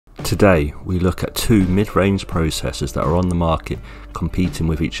Today we look at two mid-range processors that are on the market competing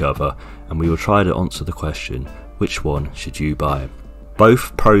with each other, and we will try to answer the question, which one should you buy?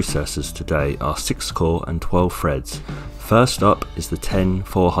 Both processors today are 6 core and 12 threads. First up is the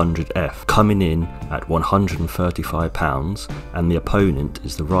 10400F, coming in at £135, and the opponent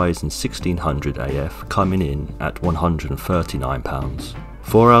is the Ryzen 1600AF, coming in at £139.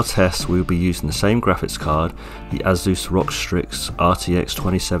 For our tests we will be using the same graphics card, the ASUS ROG STRIX RTX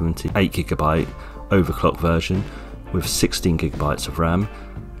 2070 8GB overclock version with 16GB of RAM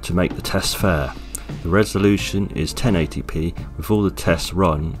to make the test fair. The resolution is 1080p with all the tests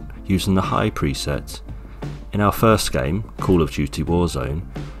run using the high preset. In our first game, Call of Duty Warzone,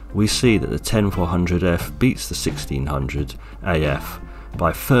 we see that the 10400F beats the 1600AF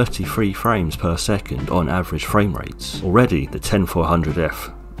by 33 frames per second on average frame rates. Already the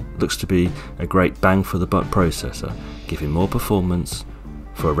 10400F looks to be a great bang for the buck processor, giving more performance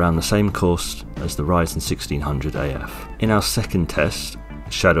for around the same cost as the Ryzen 1600AF. In our second test,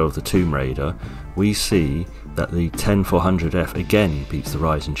 Shadow of the Tomb Raider, we see that the 10400F again beats the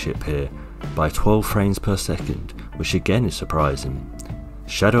Ryzen chip here by 12 frames per second, which again is surprising.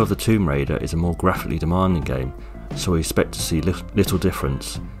 Shadow of the Tomb Raider is a more graphically demanding game, so we expect to see little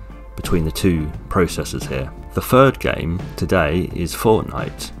difference between the two processors here. The third game today is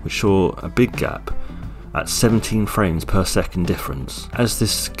Fortnite, which saw a big gap at 17 frames per second difference. As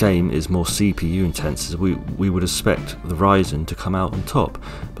this game is more CPU intensive, we would expect the Ryzen to come out on top,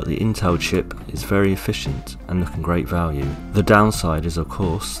 but the Intel chip is very efficient and looking great value. The downside is of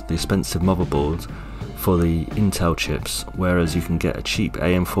course the expensive motherboard for the Intel chips, whereas you can get a cheap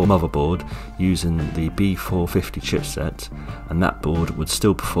AM4 motherboard using the B450 chipset, and that board would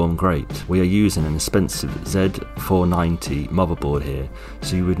still perform great. We are using an expensive Z490 motherboard here,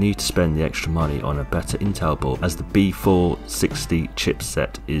 so you would need to spend the extra money on a better Intel board, as the B460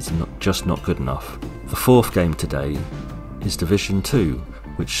 chipset is just not good enough. The fourth game today is Division 2,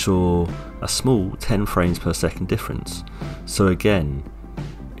 which saw a small 10 frames per second difference. So again,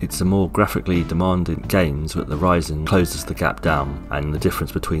 it's a more graphically demanding games, but the Ryzen closes the gap down and the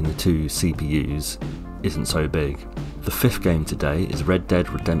difference between the two CPUs isn't so big. The fifth game today is Red Dead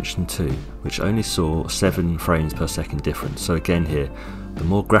Redemption 2, which only saw 7 frames per second difference. So again here, the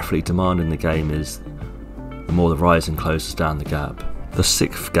more graphically demanding the game is, the more the Ryzen closes down the gap. The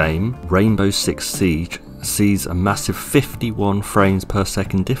sixth game, Rainbow Six Siege, sees a massive 51 frames per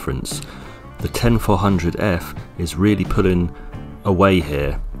second difference. The 10400F is really pulling away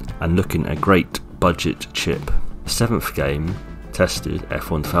here and looking a great budget chip. The seventh game, tested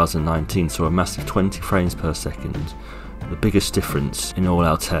F1 2019, saw a massive 20 frames per second, the biggest difference in all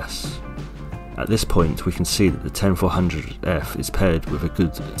our tests. At this point we can see that the 10400F is paired with a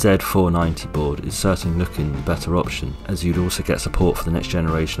good Z490 board is certainly looking a better option, as you'd also get support for the next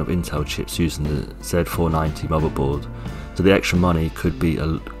generation of Intel chips using the Z490 motherboard, so the extra money could be a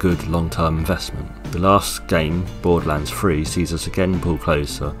good long-term investment. The last game, Borderlands 3, sees us again pull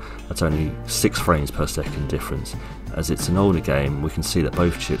closer at only 6 frames per second difference. As it's an older game, we can see that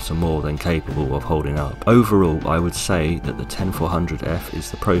both chips are more than capable of holding up. Overall, I would say that the 10400F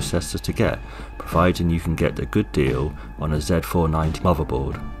is the processor to get, providing you can get a good deal on a Z490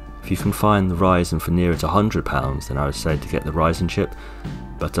 motherboard. If you can find the Ryzen for nearer to £100, then I would say to get the Ryzen chip,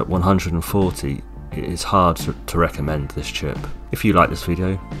 but at 140, it is hard to recommend this chip. If you like this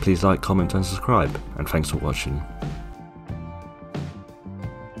video, please like, comment and subscribe, and thanks for watching.